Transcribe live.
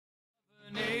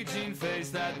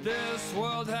face that this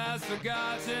world has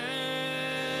forgotten.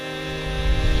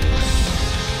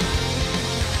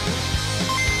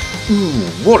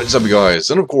 What is up, guys?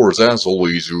 And of course, as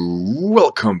always,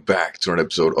 welcome back to an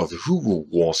episode of Who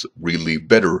Was Really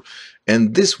Better.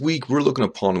 And this week we're looking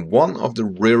upon one of the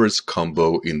rarest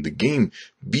combo in the game,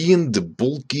 being the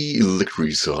bulky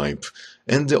Electros type.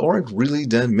 And there aren't really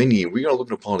that many. We are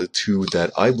looking upon the two that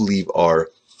I believe are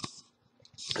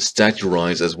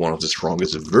staturized as one of the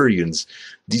strongest variants.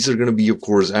 These are going to be, of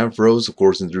course, AMPHAROS, of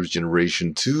course, introduced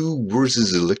Generation 2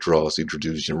 versus EELEKTROSS,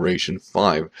 introduced Generation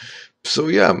 5. So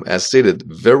yeah, as stated,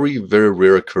 very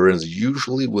rare occurrence.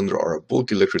 Usually when there are a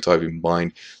bulky electric type in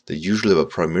mind, they usually have a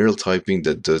primary typing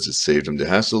that does save them the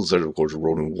hassle, such of course a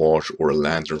Rodent Wash or a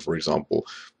Lantern, for example.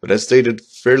 But as stated,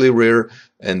 fairly rare,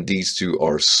 and these two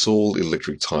are sole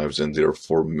electric types, and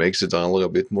therefore makes the dialogue a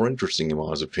bit more interesting in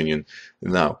my opinion.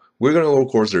 Now, we're going to go,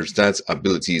 of course, their stats,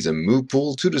 abilities, and move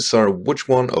pool to decide which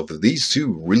one of these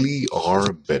two really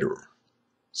are better.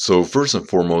 So first and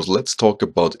foremost, let's talk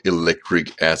about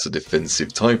electric as a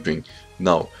defensive typing.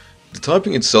 Now, the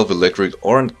typing itself, electric,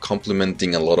 aren't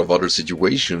complementing a lot of other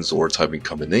situations or typing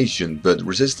combination, but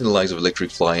resisting the likes of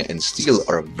electric, fly, and steel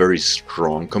are a very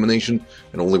strong combination,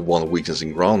 and only one weakness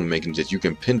in ground, making that you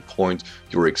can pinpoint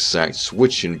your exact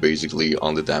switching basically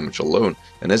on the damage alone.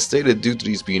 And as stated, due to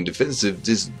these being defensive,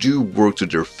 this do work to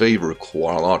their favor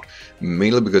quite a lot,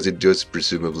 mainly because it does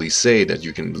presumably say that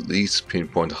you can at least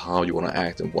pinpoint how you want to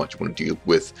act and what you want to deal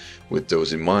with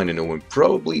those in mind, and knowing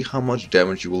probably how much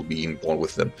damage you will be involved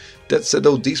with them. That said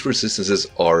though, these resistances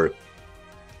are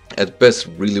at best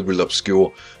really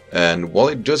obscure, and while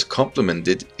it does complement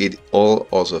it, it all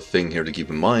also a thing here to keep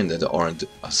in mind that there aren't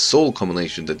a sole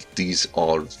combination that these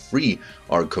all three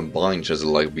are combined, just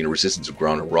like being resistant to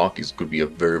ground and rock could be a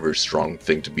very strong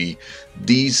thing to be.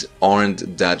 These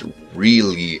aren't that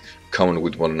really common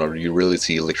with one another. You really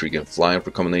see electric and flying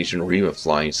for combination, or even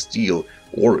flying steel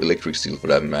or electric steel for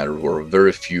that matter, or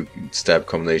very few stab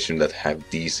combination that have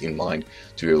these in mind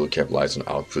to be able to capitalize on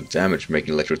output damage,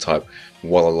 making electric type,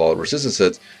 while a lot of resistance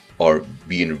sets are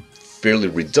being fairly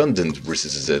redundant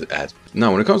resistance set at.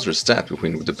 Now, when it comes to the stat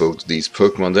between both these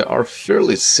Pokemon, they are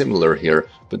fairly similar here,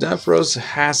 but AMPHAROS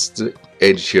has the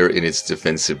edge here in its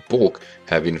defensive bulk,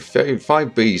 having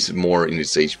 5 base more in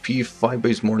its HP, 5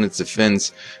 base more in its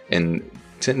defense, and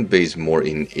 10 base more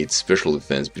in its special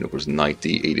defense, being of course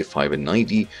 90, 85, and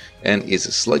 90, and is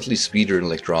slightly speedier than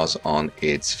EELEKTROSS on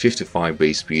its 55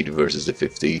 base speed versus the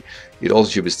 50. It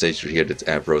also should be stated here that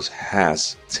AMPHAROS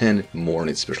has 10 more in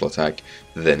its special attack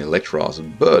than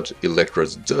EELEKTROSS, but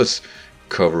EELEKTROSS does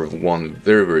cover one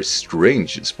very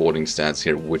strange sporting stats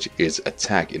here, which is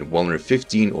attack in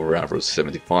 115 over AMPHAROS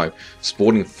 75,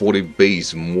 sporting 40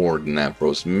 base more than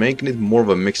AMPHAROS, making it more of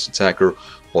a mixed attacker,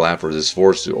 while AMPHAROS is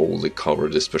forced to only cover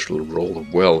the special role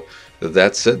well.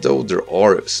 That said though, there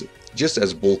are just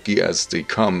as bulky as they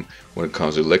come when it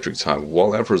comes to electric type.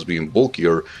 While AMPHAROS being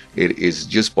bulkier, it is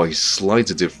just by slight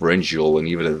differential, and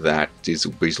even at that is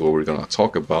basically what we're going to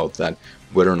talk about, that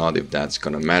whether or not if that's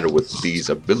going to matter with these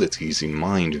abilities in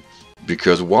mind.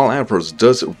 Because while AMPHAROS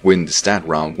does win the stat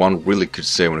round, one really could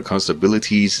say when it comes to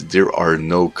abilities, there are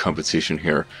no competition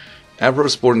here.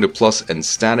 AMPHAROS sporting the plus and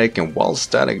static, and while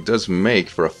static does make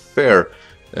for a fair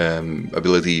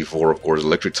ability for, of course,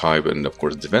 electric type, and of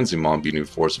course defensive mount being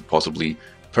forced to possibly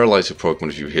paralyze your Pokemon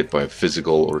if you're hit by a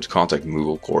physical or contact move,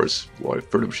 of course, or a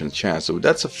 30% chance. So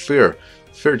that's a fair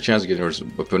chance of getting your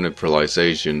opponent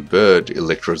paralyzation, but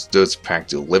EELEKTROSS does pack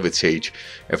the levitate,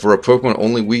 and for a Pokemon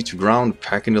only weak to ground,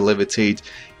 packing the levitate,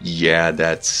 yeah,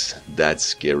 that's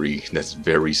scary. That's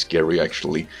very scary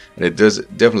actually, and it does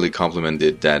definitely complement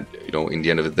it that, you know, in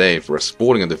the end of the day, for a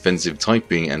sporting and defensive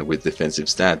typing and with defensive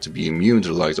stat, to be immune to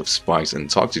the likes of spikes and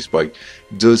toxic spike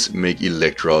does make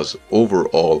EELEKTROSS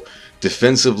overall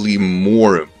defensively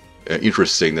more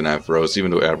interesting than AMPHAROS. Even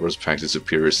though AMPHAROS packs the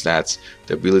superior stats,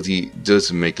 the ability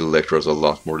does make EELEKTROSS a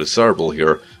lot more desirable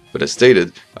here. But as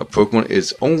stated, a Pokemon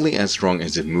is only as strong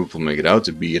as its move will make it out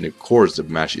to be, and of course the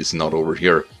match is not over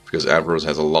here, because AMPHAROS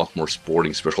has a lot more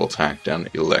sporting special attack than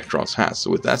EELEKTROSS has.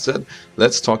 So with that said,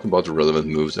 let's talk about the relevant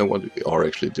moves and what are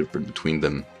actually different between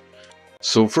them.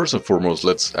 So first and foremost,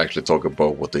 let's actually talk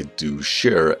about what they do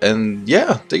share, and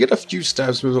yeah, they get a few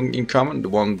stabs moves in common. The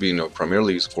one being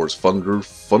primarily, of course,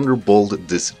 Thunderbolt,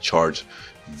 Discharge,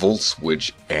 Volt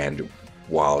Switch, and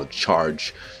Wild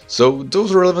Charge. So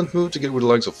those are relevant moves to get with the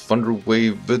likes of Thunder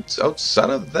Wave, but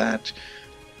outside of that,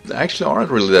 actually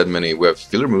aren't really that many. We have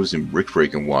filler moves in Brick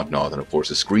Break and whatnot, and of course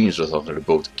the screens just after they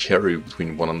both carry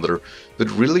between one another.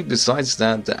 But really, besides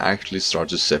that, they actually start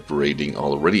to separating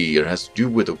already. It has to do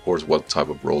with, of course, what type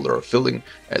of role they are filling.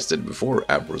 As said before,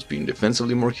 Ampharos being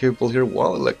defensively more capable here,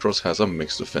 while Eelektross has a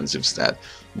mixed offensive stat,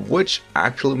 which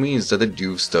actually means that they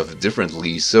do stuff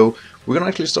differently. So we're gonna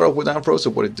actually start off with Ampharos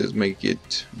and what it does make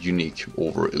it unique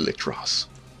over Eelektross.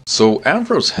 So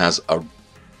Ampharos has a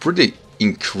pretty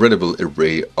incredible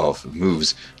array of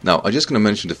moves. Now, I'm just going to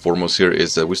mention the foremost here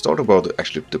is that we start about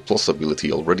actually the plus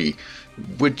ability already,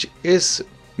 which is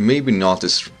maybe not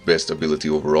its best ability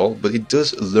overall, but it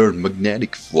does learn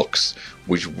Magnetic Flux,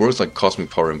 which works like Cosmic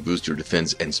Power and boosts your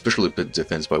defense and special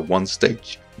defense by 1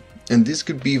 stage. And this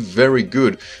could be very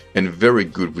good, and very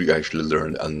good we actually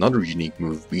learned another unique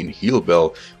move being Heal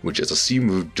Bell, which as a C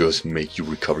move does make you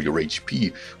recover your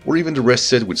HP, or even the rest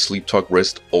set with Sleep Talk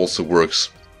Rest also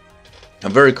works. A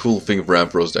very cool thing for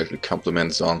Ampharos to actually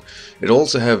complements on. It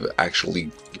also have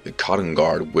actually Cotton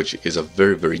Guard, which is a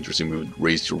very interesting move.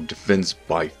 Raise your defense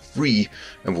by 3,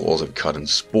 and we'll also have Cotton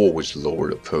Spore, which lower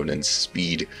the opponent's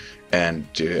speed. And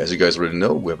as you guys already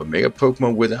know, we have a Mega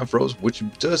Pokemon with Ampharos, which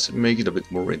does make it a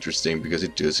bit more interesting because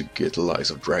it does get the likes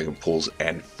of Dragon Pulse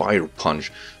and Fire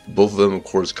Punch. Both of them, of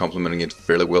course, complementing it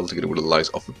fairly well together with the likes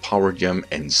of the Power Gem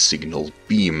and Signal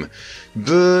Beam.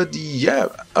 But yeah,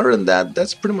 other than that,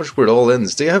 that's pretty much where it all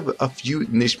ends. They have a few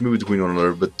niche moves between one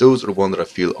another, but those are the ones that I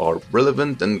feel are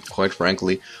relevant, and quite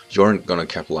frankly, you aren't gonna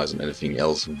capitalize on anything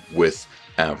else with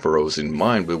Ampharos in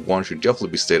mind. But one should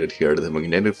definitely be stated here that the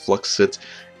Magnetic Flux set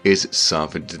is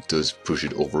something that does push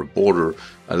it over a border.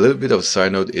 A little bit of a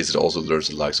side note is it also learns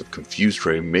the likes of Confuse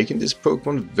Ray, making this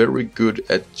Pokemon very good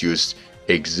at just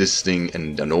existing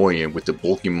and annoying. With the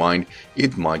bulky mind,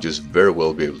 it might just very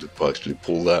well be able to actually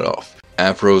pull that off.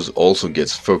 Ampharos also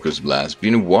gets Focus Blast,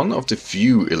 being one of the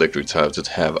few electric types that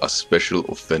have a special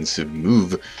offensive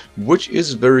move, which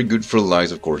is very good for the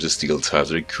likes, of course, the steel types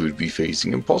that it could be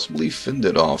facing and possibly fend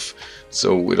it off.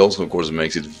 So it also, of course,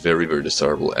 makes it very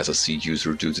desirable as a C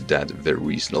user due to that very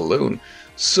reason alone.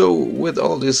 So with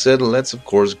all this said, let's of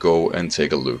course go and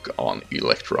take a look on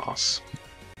Eelektross.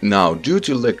 Now, due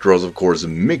to Eelektross, of course, a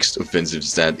mixed offensive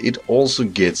stat, it also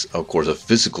gets, of course, a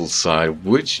physical side,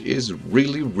 which is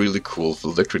really cool for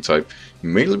electric type,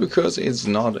 mainly because it's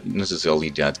not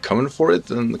necessarily that common for it,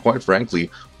 and quite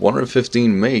frankly,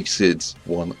 115 makes it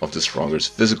one of the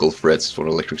strongest physical threats for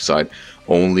the electric side,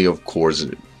 only, of course,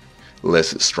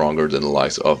 less stronger than the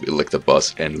likes of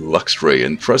Electabuzz and Luxray,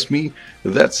 and trust me,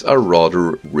 that's a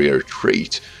rather rare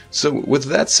trait. So with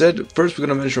that said, first we're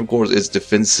going to mention, of course, its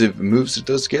defensive moves it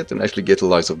does get, and actually get the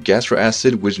likes of Gastro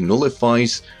Acid, which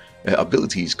nullifies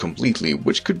abilities completely,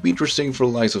 which could be interesting for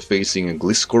the likes of facing a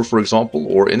Gliscor, for example,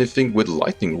 or anything with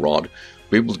Lightning Rod.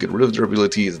 Be able to get rid of their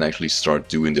abilities and actually start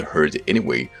doing the hurt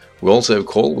anyway. We also have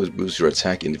Call, which boosts your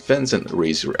attack and defense and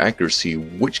raise your accuracy,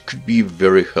 which could be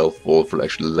very helpful for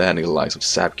actually landing the likes of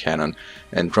Sap Cannon.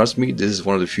 And trust me, this is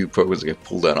one of the few Pokemon that can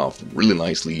pull that off really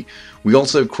nicely. We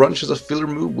also have Crunch as a filler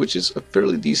move, which is a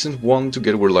fairly decent one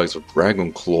together with the likes of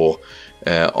Dragon Claw.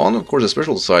 On, of course, the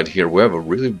special side here, we have a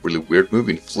really weird move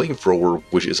in Flamethrower,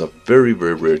 which is a very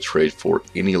rare trait for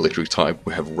any electric type.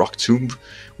 We have Rock Tomb,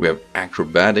 we have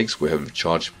Acrobatics, we have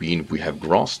Charge Beam, we have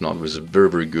Grass Knot, which is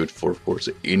very good for, of course,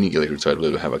 any electric type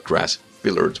that will have a grass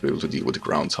filler to be able to deal with the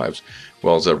ground types. We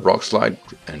also have Rock Slide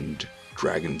and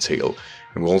Dragon Tail.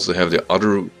 And we also have the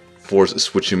other force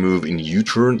switching move in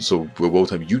U-Turn, so we both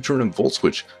have U-Turn and Volt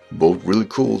Switch, both really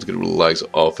cool to get rid of the likes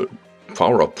of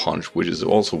Power Up Punch, which is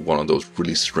also one of those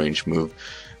really strange moves.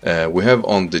 We have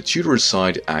on the tutor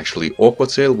side actually Aqua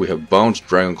Tail, we have Bounce,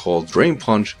 Dragon Claw, Drain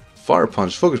Punch, Fire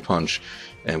Punch, Focus Punch,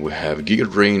 and we have Giga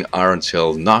Drain, Iron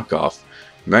Tail, Knockoff.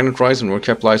 Magnetize, and we're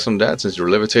capitalized on that since you're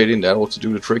levitating, that ought to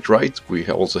do the trick right. We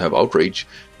also have Outrage,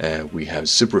 we have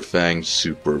Super Fang,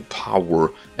 Super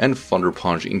Power, and Thunder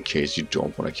Punch in case you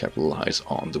don't want to capitalize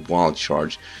on the Wild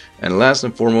Charge. And last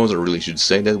and foremost, I really should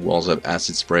say that we also have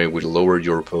Acid Spray, which lower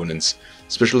your opponent's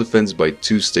special defense by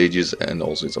 2 stages, and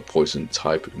also it's a poison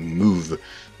type move.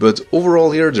 But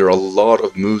overall here, there are a lot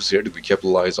of moves here to be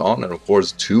capitalized on, and of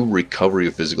course 2 recovery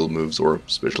of physical moves, or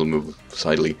special move,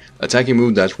 sidely attacking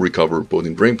move that recover both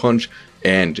in Drain Punch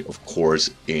and of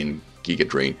course in Giga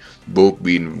Drain, both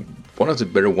being one of the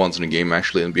better ones in the game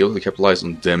actually, and be able to capitalize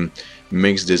on them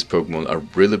makes this Pokemon a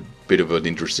really bit of an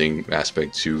interesting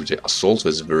aspect to the Assault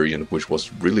Vest variant, which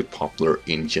was really popular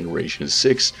in Generation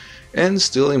 6, and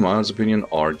still, in my honest opinion,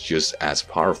 are just as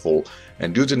powerful.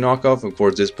 And due to knockoff, of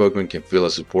course, this Pokemon can fill a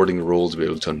supporting role to be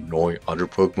able to annoy other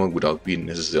Pokemon without being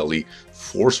necessarily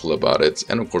forceful about it.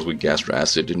 And of course, with Gastro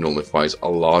Acid, it nullifies a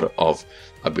lot of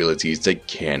abilities that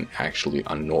can actually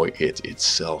annoy it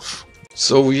itself.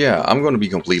 So yeah, I'm going to be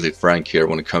completely frank here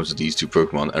when it comes to these two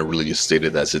Pokemon and really just state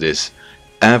it as it is.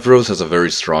 AMPHAROS has a very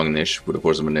strong niche, with of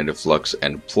course a Magnetic Flux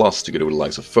and Plus together with the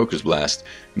likes of Focus Blast,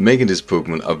 making this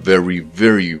Pokemon a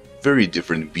very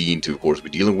different being to of course be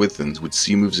dealing with. And with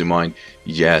C moves in mind,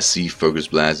 yeah, C Focus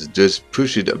Blast does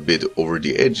push it a bit over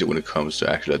the edge when it comes to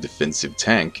actually a defensive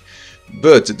tank.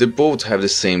 But they both have the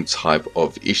same type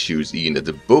of issues, in that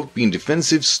they're both being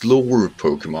defensive, slower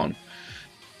Pokemon.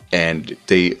 And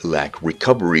they lack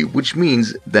recovery, which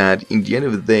means that in the end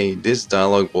of the day, this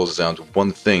dialogue boils down to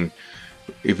one thing.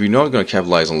 If you're not going to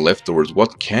capitalize on leftovers,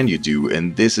 what can you do?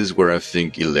 And this is where I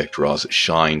think EELEKTROSS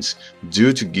shines.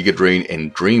 Due to Giga Drain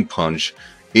and Drain Punch,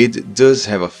 it does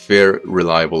have a fair,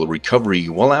 reliable recovery,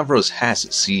 while AMPHAROS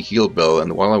has C Heal Bell,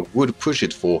 and while I would push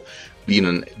it for being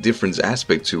a different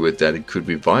aspect to it that it could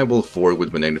be viable for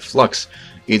with Magnetic Flux,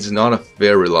 it's not a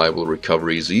fair, reliable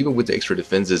recovery. So even with the extra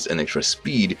defenses and extra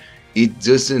speed, it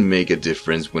doesn't make a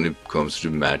difference when it comes to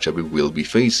the matchup it will be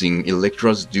facing.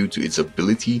 EELEKTROSS, due to its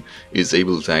ability, is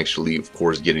able to actually, of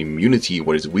course, get immunity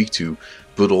what it's weak to,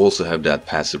 but also have that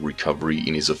passive recovery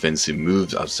in its offensive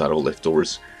moves outside of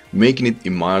leftovers, making it,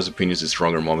 in my opinion, a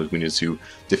stronger moment between the two.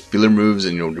 The filler moves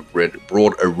and the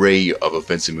broad array of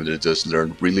offensive moves that it does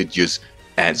learn really just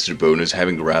adds to the bonus.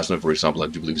 Having Grassland, for example, I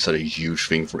do believe is a huge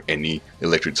thing for any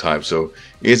electric type, so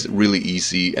it's really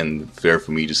easy and fair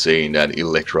for me to say that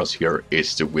EELEKTROSS here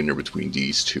is the winner between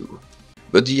these two.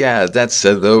 But yeah, that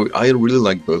said though, I really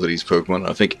like both of these Pokemon.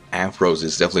 I think AMPHAROS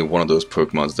is definitely one of those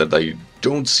Pokemons that I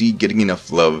don't see getting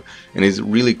enough love, and it's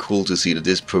really cool to see that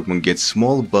this Pokemon gets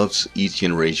small buffs each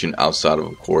generation outside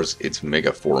of course, its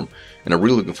Mega form. And I'm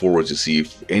really looking forward to see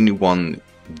if anyone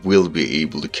will be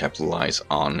able to capitalize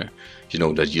on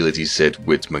the agility set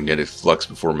with Magnetic Flux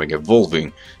before Mega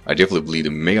Evolving. I definitely believe the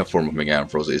Mega form of Mega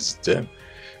AMPHAROS is the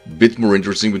bit more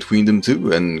interesting between them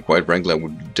two, and quite frankly I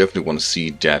would definitely want to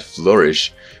see that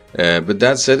flourish. But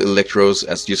that said, EELEKTROSS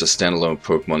as just a standalone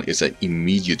Pokemon is an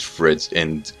immediate threat,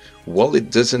 and while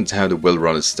it doesn't have the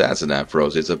well-rounded stats in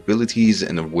AMPHAROS, its abilities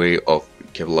and a way of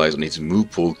capitalize on its move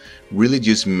pool really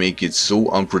just make it so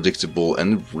unpredictable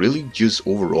and really just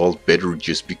overall better,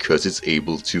 just because it's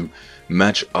able to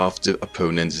match off the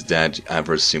opponents that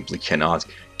AMPHAROS simply cannot.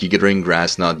 Giga Drain,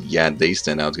 Grass Knot, yeah, they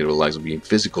stand out together with the likes of being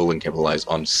physical and capitalize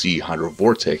on C Hydro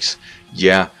Vortex.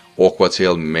 Yeah, Aqua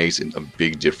Tail makes a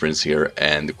big difference here,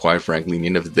 and quite frankly, in the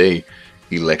end of the day,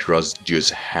 EELEKTROSS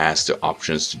just has the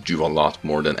options to do a lot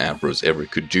more than AMPHAROS ever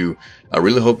could do. I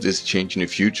really hope this changes in the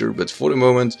future, but for the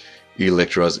moment,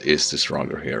 EELEKTROSS is the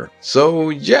stronger here. So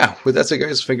yeah, with that said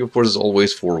guys, thank you of course as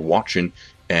always for watching,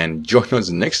 and join us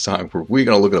next time where we're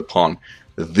gonna look upon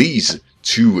these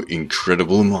two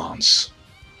incredible mons.